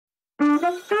So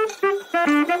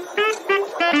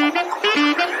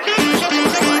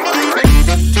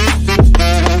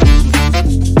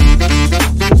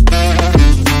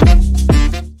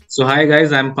hi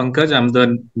guys, I'm Pankaj. I'm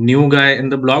the new guy in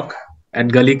the block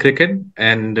at Gully Cricket,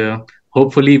 and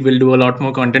hopefully we'll do a lot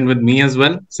more content with me as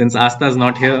well since Asta's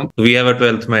not here. We have a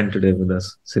 12th man today with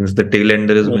us. Since the tail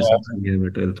ender is missing, so we have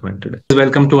a 12th man today.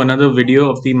 Welcome to another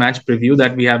video of the match preview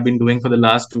that we have been doing for the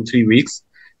last 2-3 weeks.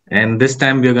 And this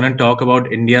time we're going to talk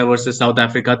about India versus South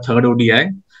Africa third ODI.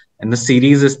 And the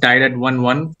series is tied at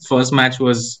 1-1. First match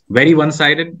was very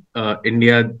one-sided.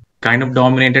 India kind of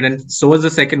dominated, and so was the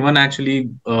second one actually.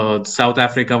 South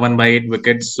Africa won by 8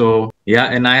 wickets. So yeah,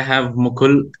 and I have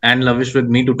Mukul and Lavish with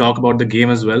me to talk about the game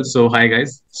as well. So hi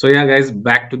guys. So yeah guys,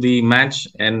 back to the match,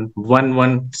 and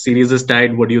 1-1 series is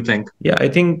tied. What do you think? Yeah, I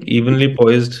think evenly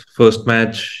poised. First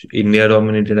match, India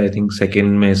dominated. I think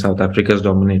second match, South Africa's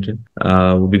dominated.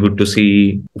 Would be good to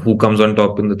see who comes on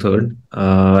top in the third.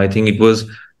 I think it was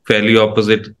fairly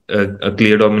opposite. A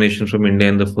clear domination from India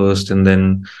in the first, and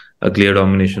then a clear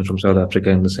domination from South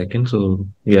Africa in the second. So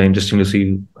yeah, interesting to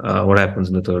see what happens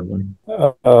in the third one.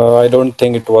 I don't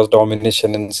think it was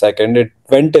domination in second. It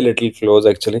went a little close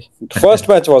actually. First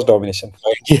match was domination.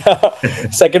 Yeah.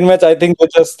 Second match, I think they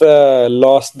just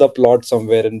lost the plot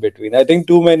somewhere in between. I think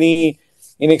too many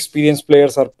inexperienced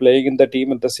players are playing in the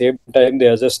team at the same time. They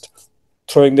are just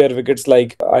throwing their wickets.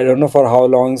 Like, I don't know for how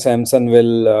long Samson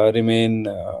will remain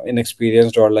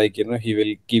inexperienced, or he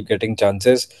will keep getting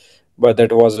chances. But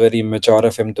that was very immature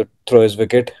of him to throw his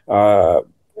wicket.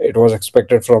 It was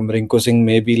expected from Rinku Singh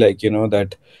maybe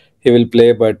that he will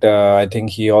play, but I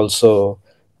think he also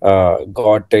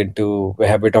got into the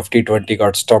habit of T20,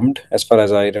 got stumped as far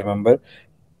as I remember.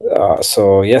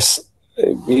 So yes,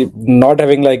 not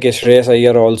having a Shreyas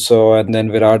Iyer also, and then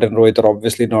Virat and Rohit are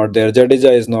obviously not there.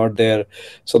 Jadeja is not there.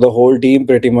 So the whole team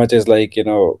pretty much is very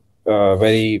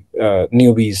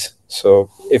newbies. So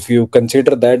if you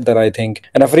consider that, then I think,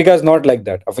 and Africa is not like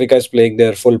that. Africa is playing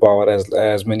their full power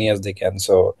as many as they can.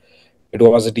 So it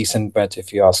was a decent match,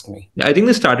 if you ask me. I think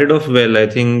they started off well. I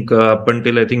think up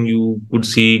until you could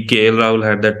see KL Rahul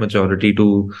had that maturity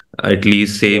to at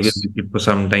least save his wicket for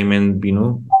some time and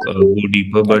go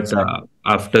deeper. But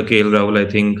after KL Rahul,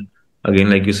 I think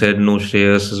again, like you said, no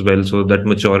Shreyas as well. So that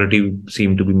maturity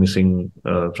seemed to be missing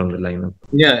from the lineup.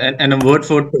 Yeah, and a word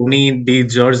for Tony D.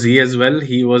 Georgie as well.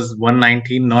 He was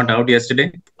 119 not out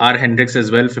yesterday. R. Hendricks as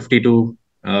well, 52.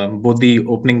 Both the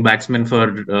opening batsmen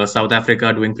for South Africa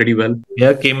are doing pretty well.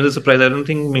 Yeah, came as a surprise. I don't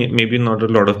think maybe not a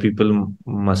lot of people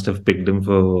must have picked them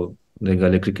for the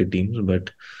Gully Cricket teams,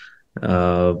 but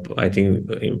I think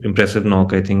impressive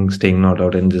knock. I think staying not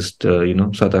out and just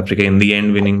South Africa in the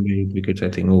end winning the 8 wickets. I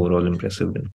think overall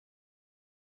impressive.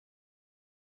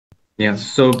 Yeah.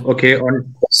 So okay,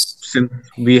 since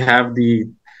we have the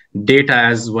data,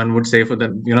 as one would say, for the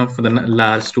for the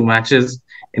last 2 matches.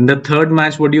 In the third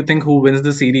match, what do you think? Who wins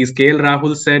the series? KL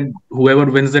Rahul said whoever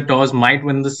wins the toss might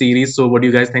win the series. So what do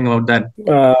you guys think about that?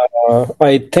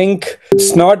 I think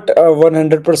it's not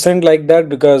 100% like that,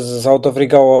 because South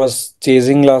Africa was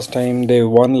chasing last time. They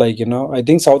won, I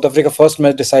think South Africa first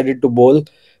match decided to bowl,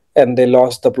 and they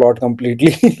lost the plot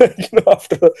completely.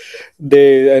 After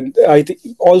and I think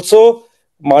also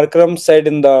Markram said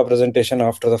in the presentation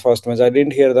after the first match, I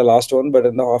didn't hear the last one, but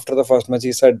after the first match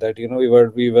he said that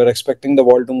we were expecting the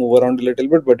ball to move around a little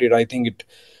bit, but I think it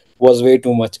was way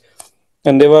too much,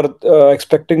 and they were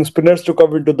expecting spinners to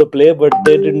come into the play, but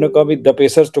they didn't come with the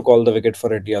pacers to call the wicket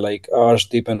for India, like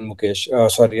Arshdeep and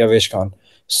Avesh Khan.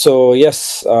 So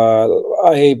yes,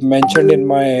 I mentioned in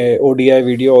my ODI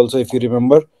video also, if you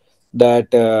remember, that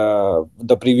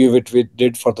the preview which we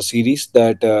did for the series,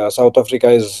 that South Africa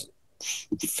is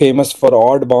famous for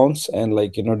odd bounce and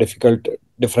difficult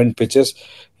different pitches,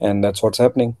 and that's what's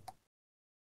happening.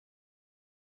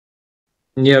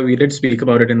 Yeah, we did speak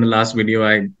about it in the last video,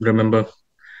 I remember.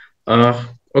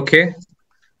 Okay,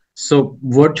 so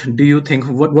what do you think?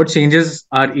 What changes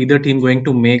are either team going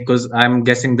to make? Because I'm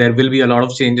guessing there will be a lot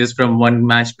of changes from one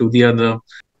match to the other.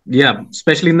 Yeah,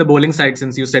 especially in the bowling side,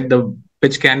 since you said the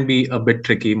pitch can be a bit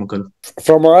tricky, Mukul.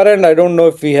 From our end, I don't know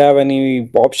if we have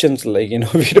any options. We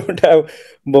don't have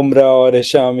Bumrah or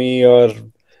Ishami or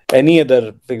any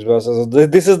other fixed bowlers.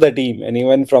 This is the team, and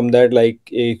even from that,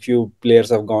 a few players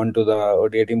have gone to the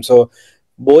ODI team. So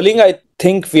bowling, I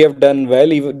think we have done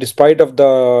well, even despite of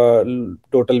the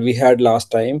total we had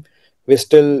last time. We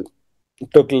still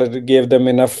gave them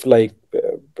enough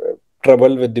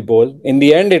trouble with the ball. In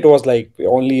the end, it was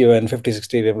only when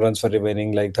 50-60 runs were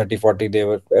remaining,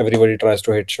 30-40, everybody tries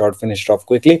to hit shot, finished off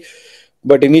quickly.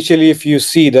 But initially, if you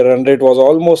see, the run rate was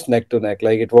almost neck to neck.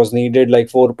 Like it was needed, like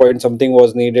 4 point something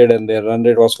was needed, and their run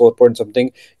rate was 4 point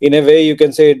something. In a way, you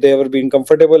can say they were being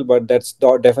comfortable, but that's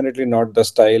definitely not the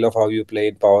style of how you play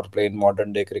in power play in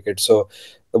modern day cricket. So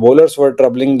the bowlers were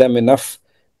troubling them enough,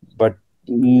 but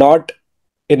not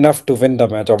enough to win the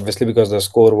match, obviously, because the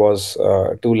score was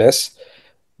too less.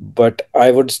 But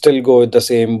I would still go with the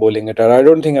same bowling attack. I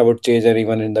don't think I would change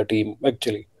anyone in the team,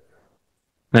 actually.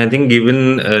 I think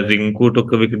given Rinku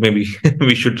took a wicket, maybe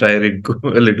we should try Rinku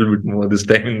a little bit more this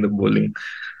time in the bowling.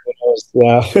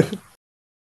 Yeah.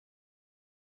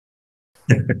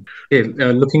 Okay,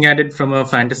 looking at it from a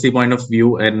fantasy point of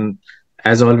view, and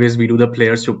as always, we do the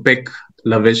players to pick.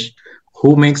 Lavish,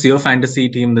 who makes your fantasy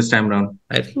team this time round?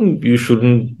 I think you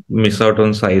shouldn't miss out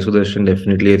on Sai Sudarshan.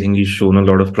 Definitely, I think he's shown a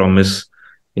lot of promise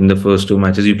in the first two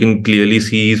matches. You can clearly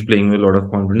see he's playing with a lot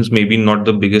of confidence. Maybe not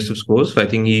the biggest of scores. I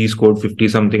think he scored 50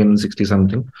 something and 60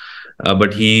 something,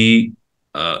 but he's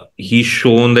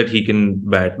shown that he can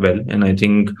bat well, and I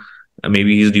think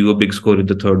maybe he's due a big score with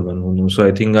the third one. Who knows? So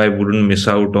I think I wouldn't miss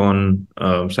out on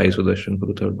Sai Sudarshan for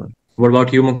the third one. What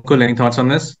about you, Mukul? Any thoughts on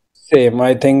this? Same.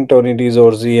 I think Tony D.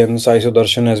 Zorzi and Sai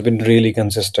Sudarshan has been really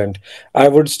consistent. I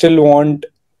would still want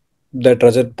that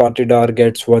Rajat Patidar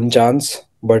gets one chance,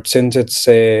 but since it's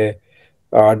a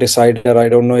decider, I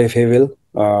don't know if he will.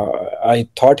 I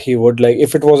thought he would. Like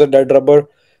if it was a dead rubber,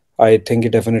 I think he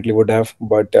definitely would have,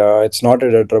 but it's not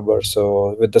a dead rubber.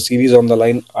 So with the series on the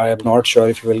line, I am not sure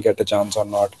if he will get a chance or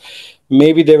not.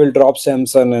 Maybe they will drop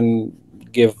Samson and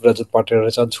give Rajat Patidar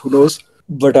a chance. Who knows?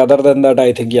 But other than that,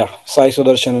 I think yeah, Sai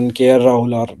Sudarshan and KR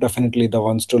Rahul are definitely the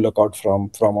ones to look out from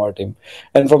our team.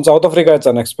 And from South Africa, it's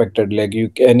unexpected. Like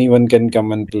you, anyone can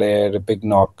come and play a big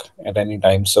knock at any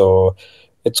time. So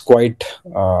it's quite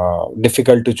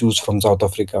difficult to choose from South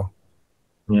Africa.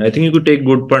 Yeah, I think you could take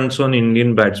good punts on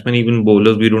Indian batsmen, even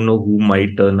bowlers. We don't know who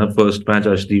might turn up. First match,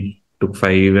 Ashdeep took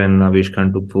five and Avesh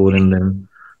Khan took four, and then,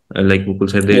 like Mukul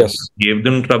said, they Yes. gave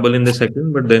them trouble in the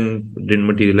second, but then didn't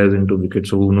materialize into wicket.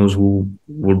 So who knows who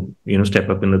would step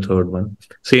up in the third one.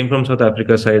 Same from South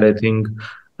Africa side. I think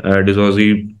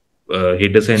Dizorzi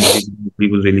hit a century. We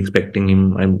was really expecting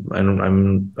him. I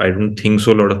don't think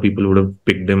so. A lot of people would have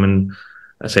picked him and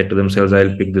said to themselves,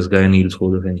 "I'll pick this guy and he'll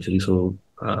score the century." So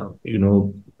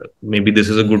maybe this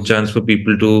is a good chance for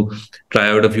people to try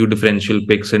out a few differential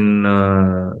picks and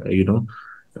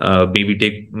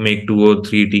maybe make two or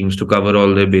three teams to cover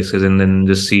all their bases and then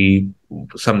just see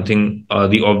something.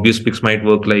 The obvious picks might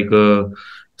work like a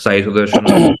Sai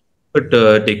Sudarshan, but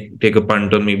take a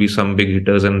punt on maybe some big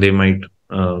hitters and they might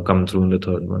come through in the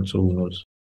third one. So who knows?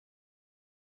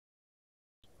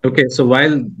 Okay, so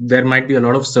while there might be a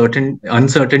lot of certain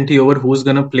uncertainty over who's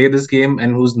gonna play this game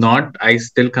and who's not, I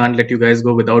still can't let you guys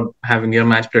go without having your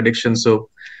match prediction. So,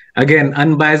 again,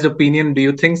 unbiased opinion. Do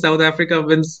you think South Africa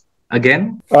wins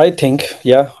again? I think,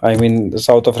 yeah. I mean,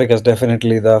 South Africa is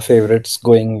definitely the favorites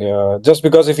going. Just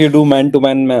because if you do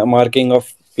man-to-man marking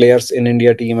of players in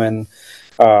India team and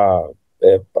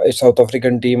South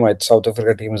African team, South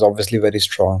Africa team is obviously very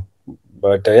strong.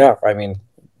 But yeah, I mean,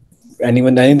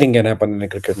 anything can happen in a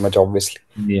cricket match, obviously.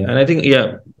 Yeah, and I think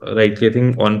rightly. I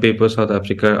think on paper South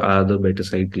Africa are the better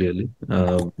side clearly.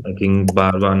 I think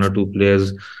bar one or two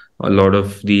players, a lot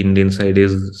of the Indian side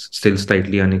is still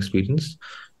slightly unexperienced.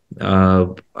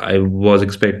 I was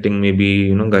expecting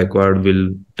maybe Gaikwad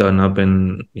will turn up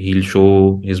and he'll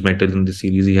show his mettle in the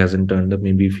series. He hasn't turned up.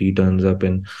 Maybe if he turns up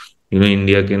and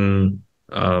India can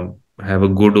have a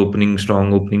good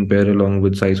strong opening pair along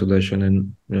with Sai Sudarshan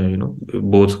and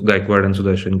both Gaikwad and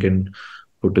Sudarshan can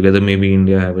put together. Maybe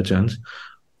India have a chance.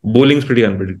 Bowling's pretty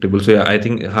unpredictable, so yeah, I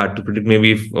think hard to predict.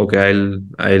 Maybe if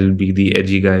I'll be the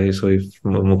edgy guy. So if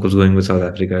Moko's going with South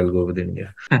Africa, I'll go with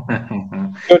India.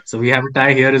 So we have a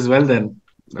tie here as well then.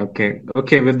 Okay.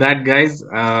 With that, guys,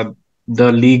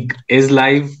 the league is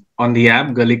live on the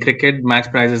app. Gully Cricket match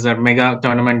prizes are mega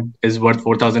tournament is worth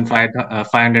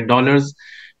 $4,500.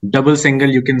 Double single,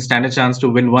 you can stand a chance to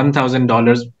win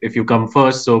 $1,000 if you come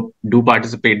first. So do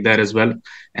participate there as well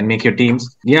and make your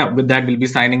teams. Yeah, with that, we'll be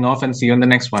signing off and see you on the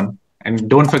next one. And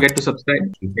don't forget to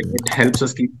subscribe. It helps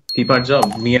us keep our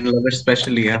job. Me and Lovesh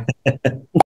especially. Yeah.